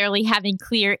necessarily having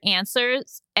clear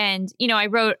answers. And, you know, I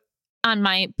wrote on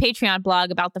my Patreon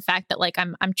blog about the fact that like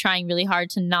I'm trying really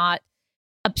hard to not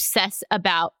obsess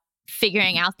about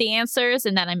figuring out the answers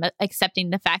and that I'm accepting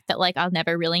the fact that like I'll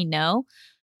never really know.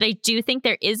 But I do think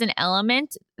there is an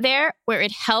element there where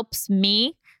it helps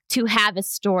me to have a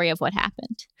story of what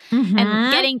happened.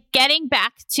 And getting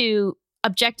back to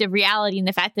objective reality and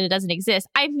the fact that it doesn't exist.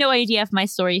 I have no idea if my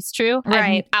story is true.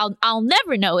 Right. I'll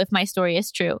never know if my story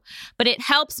is true, but it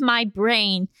helps my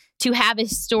brain to have a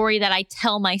story that I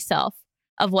tell myself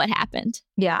of what happened.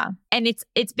 Yeah. And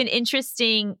it's been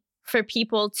interesting for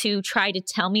people to try to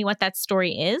tell me what that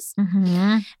story is.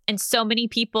 And so many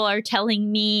people are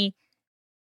telling me,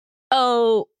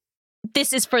 oh,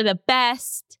 this is for the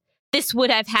best. This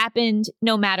would have happened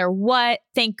no matter what.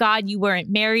 Thank God you weren't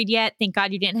married yet. Thank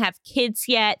God you didn't have kids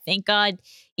yet. Thank God,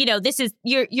 you know, this is,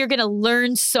 you're going to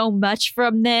learn so much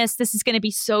from this. This is going to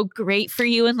be so great for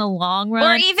you in the long run.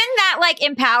 Or even that like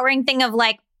empowering thing of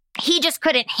like, he just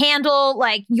couldn't handle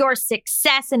like your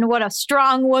success and what a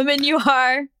strong woman you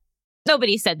are.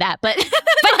 Nobody said that, but that's a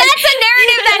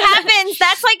narrative that happens.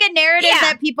 That's like a narrative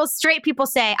that straight people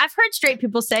say. I've heard straight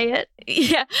people say it.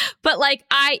 Yeah. But like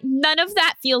none of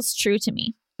that feels true to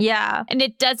me. Yeah. And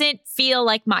it doesn't feel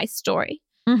like my story.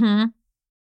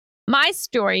 My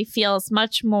story feels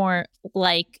much more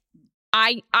like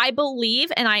I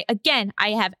believe, and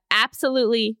I have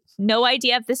absolutely no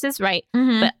idea if this is right,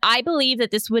 but I believe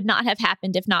that this would not have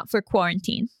happened if not for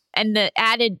quarantine and the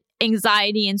added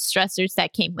anxiety and stressors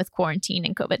that came with quarantine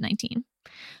and COVID-19.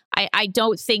 I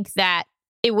don't think that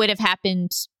it would have happened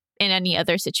in any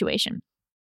other situation.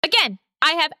 Again,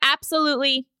 I have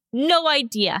absolutely no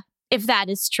idea if that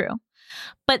is true.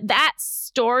 But that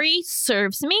story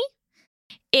serves me.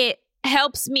 It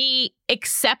helps me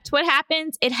accept what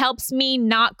happens. It helps me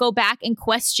not go back and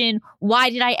question, why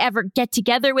did I ever get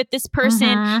together with this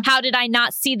person? How did I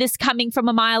not see this coming from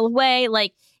a mile away?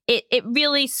 Like, it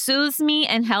really soothes me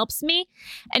and helps me.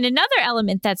 And another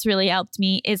element that's really helped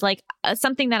me is like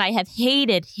something that I have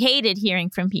hated hearing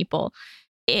from people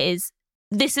is,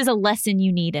 this is a lesson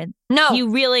you needed. No.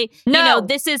 You really, you know,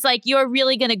 this is like, you're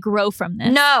really going to grow from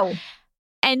this. No.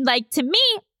 And like, to me,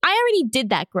 I already did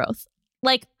that growth.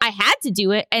 Like, I had to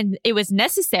do it and it was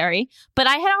necessary, but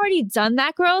I had already done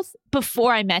that growth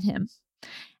before I met him.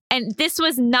 And this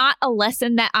was not a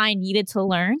lesson that I needed to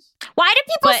learn. Why do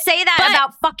people say that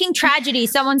about fucking tragedy?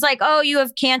 Someone's like, oh, you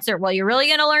have cancer. Well, you're really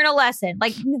going to learn a lesson.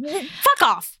 Like, fuck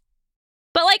off.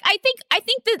 But like, I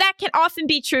think that can often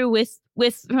be true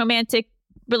with romantic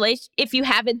relations if you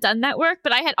haven't done that work.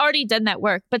 But I had already done that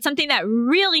work. But something that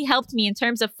really helped me in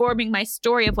terms of forming my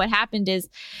story of what happened is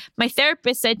my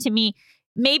therapist said to me,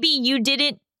 maybe you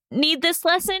didn't need this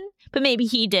lesson, but maybe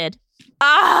he did.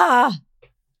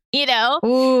 You know?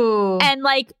 Ooh. And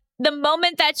like the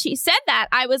moment that she said that,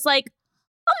 I was like,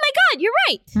 oh my God, you're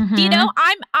right. You know,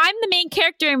 I'm the main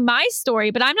character in my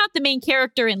story, but I'm not the main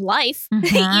character in life,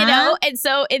 you know? And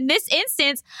so in this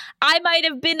instance, I might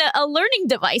have been a learning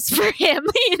device for him,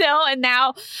 you know? And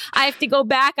now I have to go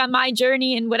back on my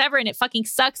journey and whatever. And it fucking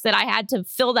sucks that I had to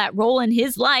fill that role in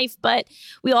his life, but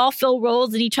we all fill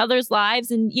roles in each other's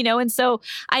lives. And, you know, and so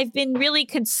I've been really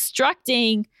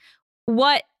constructing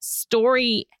what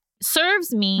story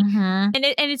serves me, and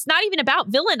it's not even about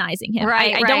villainizing him.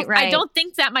 I don't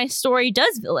think that my story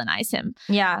does villainize him.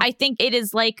 Yeah, I think it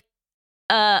is like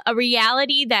a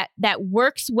reality that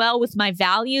works well with my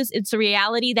values. It's a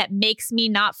reality that makes me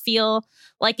not feel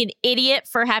like an idiot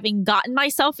for having gotten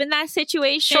myself in that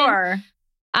situation. Sure.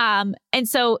 And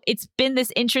so it's been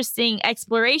this interesting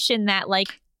exploration that like,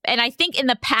 and I think in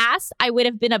the past I would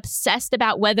have been obsessed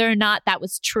about whether or not that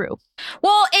was true.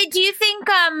 Well, do you think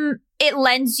it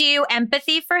lends you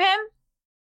empathy for him?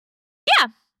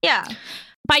 Yeah.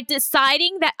 by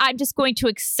deciding that I'm just going to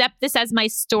accept this as my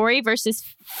story versus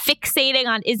fixating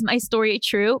on is my story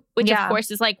true, which Yeah. of course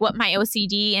is like what my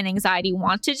OCD and anxiety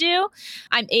want to do,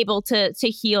 I'm able to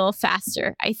heal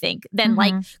faster, I think, than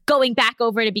like going back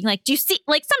over to being like, do you see,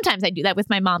 like sometimes I do that with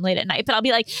my mom late at night, but I'll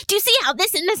be like, do you see how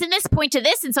this and this and this point to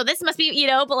this? And so this must be, you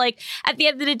know, but like at the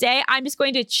end of the day, I'm just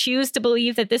going to choose to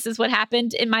believe that this is what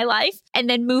happened in my life and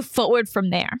then move forward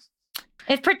from there.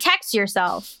 It protects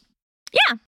yourself.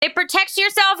 Yeah. It protects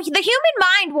yourself. The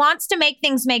human mind wants to make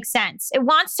things make sense. It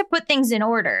wants to put things in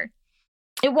order.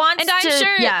 It wants And I'm to,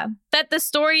 sure yeah, that the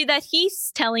story that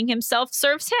he's telling himself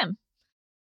serves him,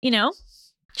 you know?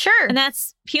 sure. And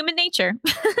that's human nature.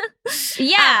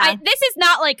 Yeah. This is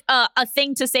not like a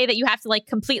thing to say that you have to like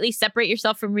completely separate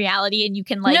yourself from reality and you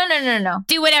can like No.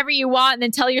 do whatever you want and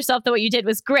then tell yourself that what you did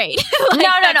was great. Like, No.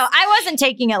 that's- I wasn't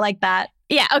taking it like that.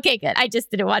 Yeah, okay, good. I just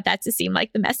didn't want that to seem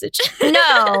like the message.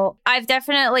 No, I've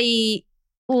definitely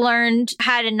learned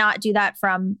how to not do that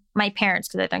from my parents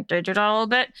because I think they do that a little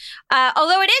bit.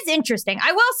 Although it is interesting.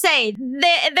 I will say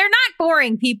they're not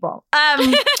boring people.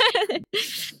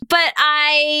 But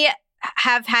I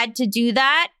have had to do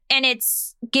that and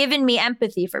it's given me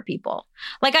empathy for people.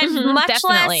 Like I'm Mhm,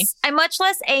 definitely. much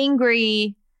less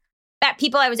angry at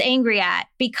people I was angry at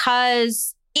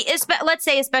because let's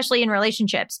say especially in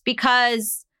relationships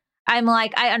because I'm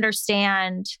like I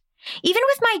understand even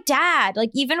with my dad, like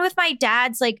even with my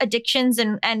dad's like addictions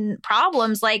and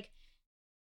problems, like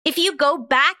if you go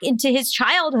back into his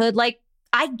childhood, like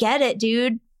I get it,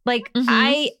 dude. Like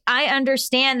Mhm. I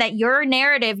understand that your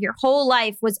narrative your whole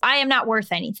life was I am not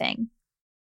worth anything.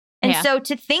 And Yeah. so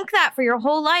to think that for your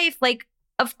whole life, like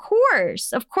of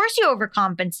course you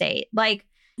overcompensate. Like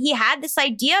he had this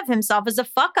idea of himself as a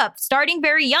fuck up starting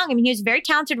very young. I mean, he was a very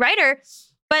talented writer,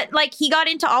 but like he got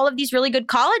into all of these really good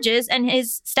colleges and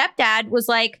his stepdad was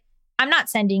like, I'm not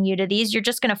sending you to these. You're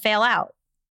just going to fail out.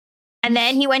 And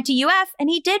then he went to UF and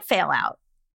he did fail out.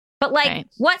 But like, Right.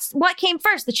 what came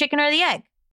first, the chicken or the egg?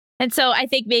 And so I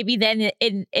think maybe then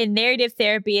in narrative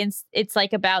therapy, it's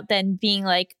like about then being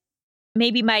like,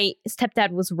 maybe my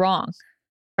stepdad was wrong.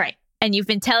 Right. And you've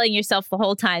been telling yourself the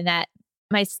whole time that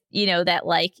that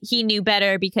like he knew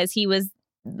better because he was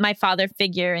my father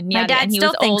figure and My yada, dad and he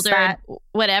still was thinks older that. and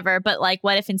whatever. But like,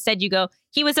 what if instead you go,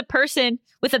 he was a person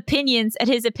with opinions and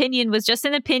his opinion was just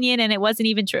an opinion and it wasn't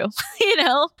even true, you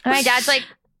know? My dad's like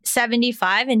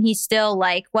 75 and he's still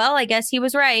like, well, I guess he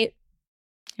was right.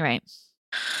 Right.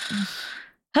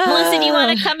 Melissa, do you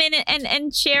want to come in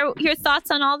and share your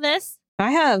thoughts on all this?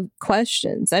 I have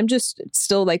questions. I'm just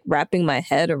still like wrapping my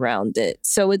head around it.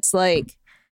 So it's like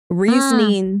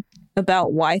reasoning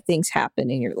about why things happen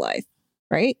in your life,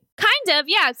 right? Kind of,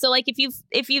 yeah. So like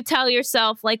if you tell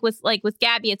yourself like with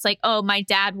Gabby, it's like, oh, my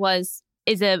dad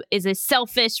is a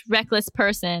selfish, reckless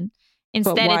person.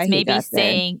 Instead, why it's he maybe got there.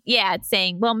 saying, it's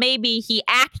saying, well, maybe he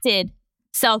acted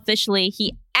selfishly,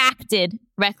 he acted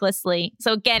recklessly.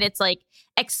 So again, it's like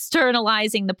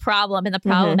externalizing the problem and the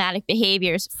problematic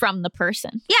behaviors from the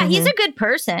person. Yeah, he's a good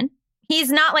person.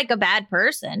 He's not like a bad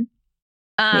person.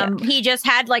 He just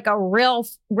had like a real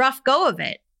rough go of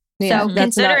it. Yeah, So that's not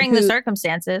considering the who-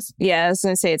 circumstances. Yeah, I was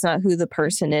going to say it's not who the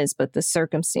person is, but the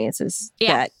circumstances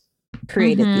Yeah. that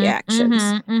created the actions.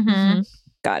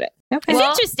 Got it. Okay. It's Well-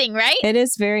 interesting, right? It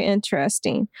is very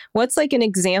interesting. What's like an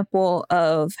example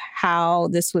of how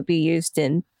this would be used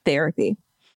in therapy?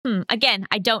 Again,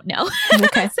 I don't know.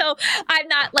 Okay. So I'm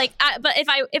not like, but if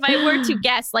I were to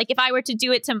guess, like if I were to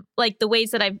do it to like the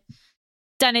ways that I've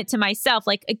done it to myself,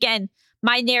 like again,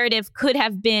 my narrative could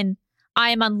have been, I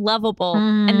am unlovable.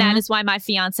 And that is why my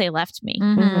fiance left me.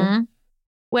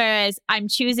 Whereas I'm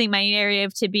choosing my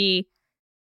narrative to be,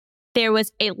 there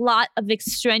was a lot of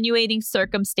extenuating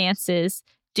circumstances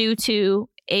due to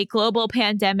a global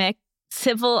pandemic,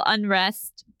 civil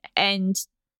unrest, and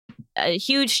a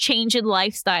huge change in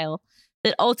lifestyle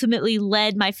that ultimately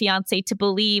led my fiance to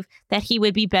believe that he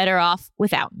would be better off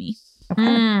without me. Do you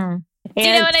know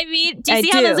And what I mean? Do you I see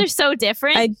how those do. are so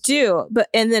different? I do, but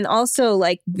and then also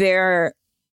like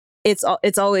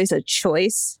it's always a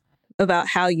choice about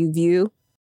how you view,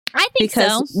 I think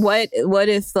because so. what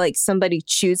if like somebody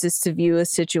chooses to view a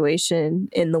situation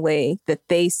in the way that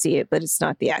they see it, but it's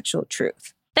not the actual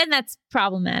truth. Then that's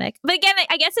problematic. But again,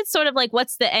 I guess it's sort of like,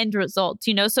 what's the end result?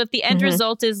 You know, so if the end Mhm.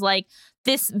 result is like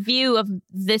this view of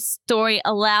this story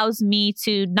allows me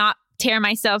to not tear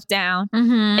myself down.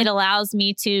 It allows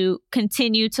me to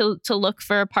continue to look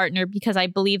for a partner because I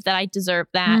believe that I deserve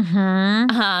that.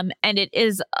 And it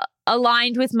is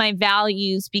aligned with my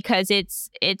values because it's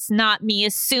not me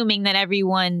assuming that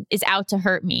everyone is out to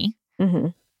hurt me. Mm-hmm.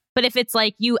 But if it's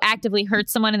like you actively hurt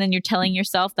someone and then you're telling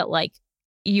yourself that like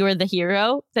you're the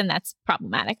hero, then that's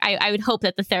problematic. I would hope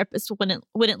that the therapist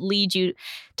wouldn't lead you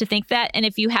to think that. And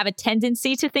if you have a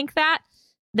tendency to think that,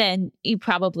 then you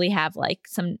probably have like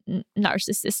some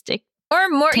narcissistic or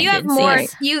more. You have more.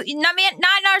 tendencies. Not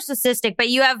narcissistic, but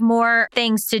you have more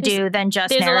things to do than just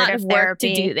There's a lot narrative of work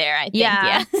therapy. to do there, I think.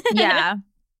 Yeah, yeah.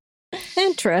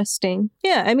 Interesting.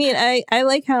 Yeah, I mean, I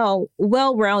like how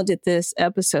well-rounded this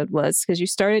episode was because you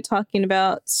started talking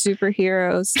about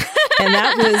superheroes, and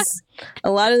that was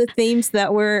a lot of the themes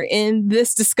that were in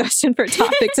this discussion for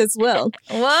topics as well.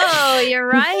 Whoa, you're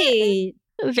right.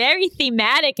 Very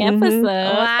thematic Mhm. episode.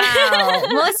 Wow,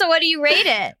 Melissa, what do you rate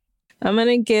it? I'm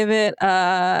gonna give it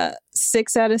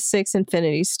 6 out of 6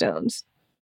 Infinity Stones.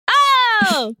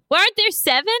 Oh, weren't there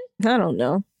 7? I don't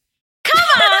know.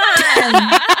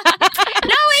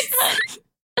 No, it's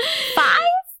 5?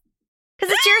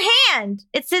 Because it's your hand.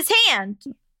 It's his hand.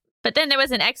 But then there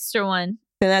was an extra one.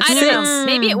 And that's I 6. don't know.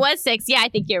 Maybe it was 6. Yeah, I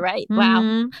think you're right. Wow.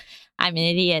 Mhm. I'm an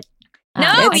idiot.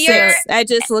 No, It's you're- 6. I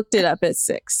just looked it up at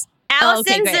 6.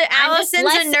 Allison's, great.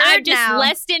 Allison's a nerd I'm just now.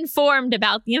 less informed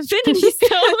about the Infinity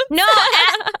Stones. No,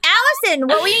 Allison,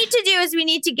 what we need to do is we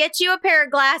need to get you a pair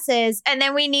of glasses and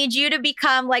then we need you to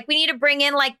become like, we need to bring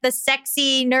in like the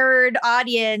sexy nerd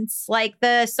audience, like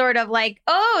the sort of like,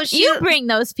 oh, she. You bring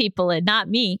those people in, not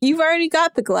me. You've already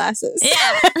got the glasses.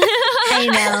 Yeah. I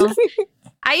know.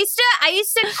 I used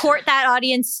to court that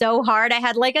audience so hard. I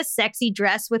had like a sexy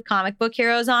dress with comic book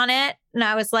heroes on it. And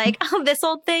I was like, oh, this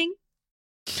old thing.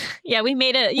 Yeah, we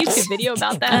made a YouTube video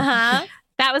about that. Uh-huh.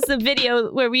 That was the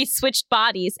video where we switched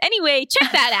bodies. Anyway,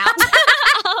 check that out.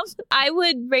 I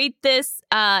would rate this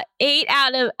 8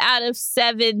 out of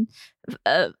 7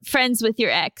 friends with your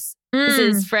ex. This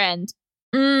is friend.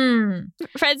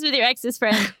 Friends with your ex's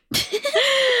friend.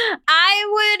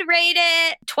 I would rate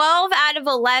it 12 out of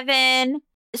 11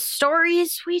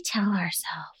 stories we tell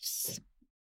ourselves.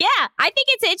 Yeah, I think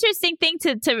it's an interesting thing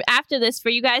to after this for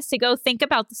you guys to go think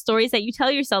about the stories that you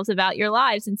tell yourselves about your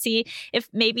lives and see if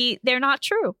maybe they're not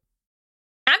true.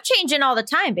 I'm changing all the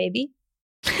time, baby.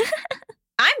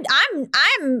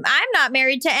 I'm not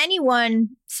married to anyone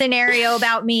scenario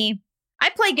about me.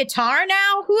 I play guitar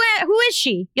now. Who is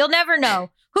she? You'll never know.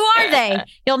 Who are they?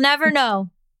 You'll never know.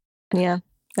 Yeah.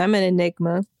 I'm an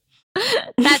enigma.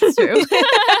 That's true.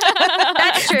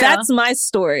 That's true. That's my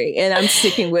story, and I'm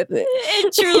sticking with it.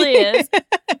 It truly is.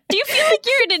 Do you feel like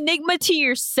you're an enigma to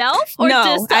yourself or No,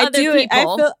 just to I other do it.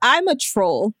 people? I feel I'm a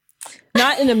troll,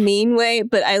 not in a mean way,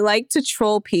 but I like to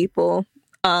troll people,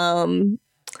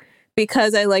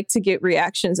 because I like to get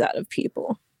reactions out of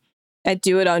people. I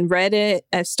do it on Reddit.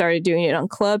 I've started doing it on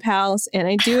Clubhouse, and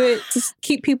I do it to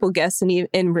keep people guessing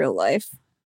in real life.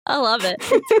 I love it.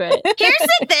 It's great. Here's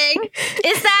the thing: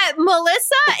 is that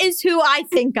Melissa is who I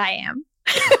think I am.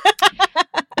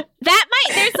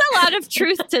 There's a lot of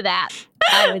truth to that,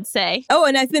 I would say. Oh,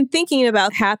 and I've been thinking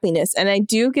about happiness, and I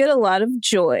do get a lot of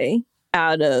joy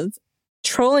out of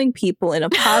trolling people in a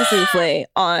positive way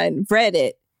on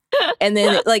Reddit. And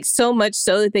then like so much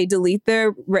so that they delete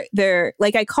their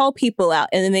like I call people out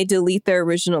and then they delete their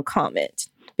original comment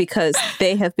because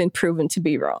they have been proven to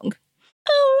be wrong.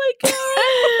 Oh my God.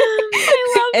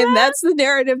 I love And that's the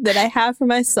narrative that I have for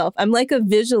myself. I'm like a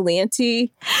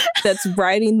vigilante that's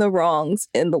righting the wrongs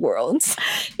in the world.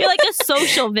 You're like a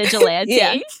social vigilante.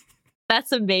 Yeah.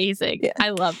 That's amazing. Yeah.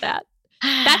 I love that.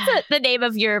 That's the name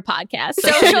of your podcast.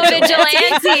 Social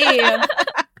vigilante.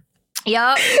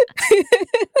 Yup.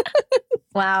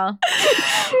 Wow.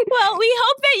 Well, we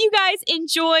hope that you guys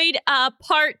enjoyed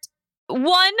part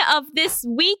 1 of this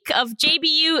week of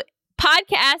JBU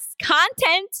podcast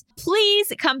content.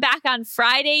 Please come back on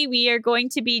Friday. We are going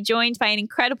to be joined by an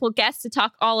incredible guest to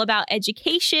talk all about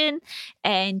education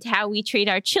and how we treat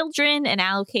our children and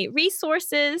allocate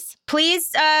resources.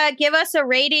 Please give us a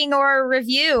rating or a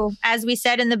review, as we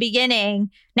said in the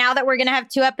beginning. Now that we're going to have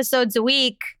 2 episodes a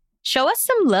week, show us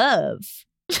some love.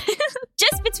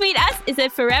 Just Between Us is a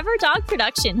Forever Dog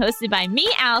production hosted by me,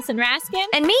 Allison Raskin,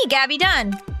 And me, Gabby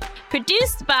Dunn.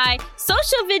 produced by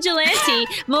social vigilante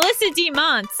Melissa D.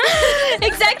 Montz.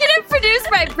 Executive produced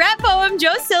by Brett Boehm,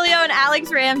 Joe Cilio, and Alex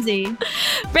Ramsey.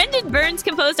 Brendan Burns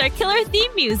composed our killer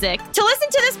theme music. To listen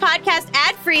to this podcast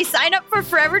ad-free, sign up for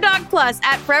Forever Dog Plus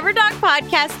at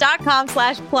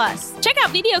foreverdogpodcast.com/plus. Check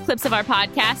out video clips of our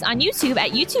podcast on YouTube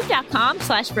at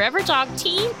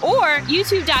youtube.com/foreverdogteam or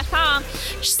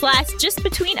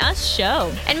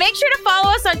youtube.com/justbetweenusshow. And make sure to follow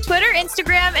us on Twitter,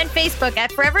 Instagram, and Facebook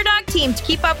at Forever Dog Team to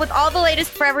keep up with all the latest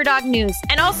Forever Dog news.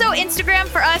 And also Instagram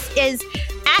for us is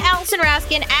at Allison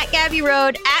Raskin, at Gabby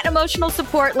Road, at Emotional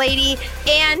Support Lady,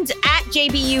 and at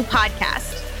JBU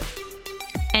Podcast.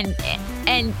 And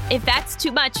if that's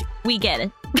too much, we get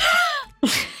it.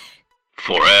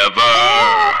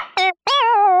 Forever.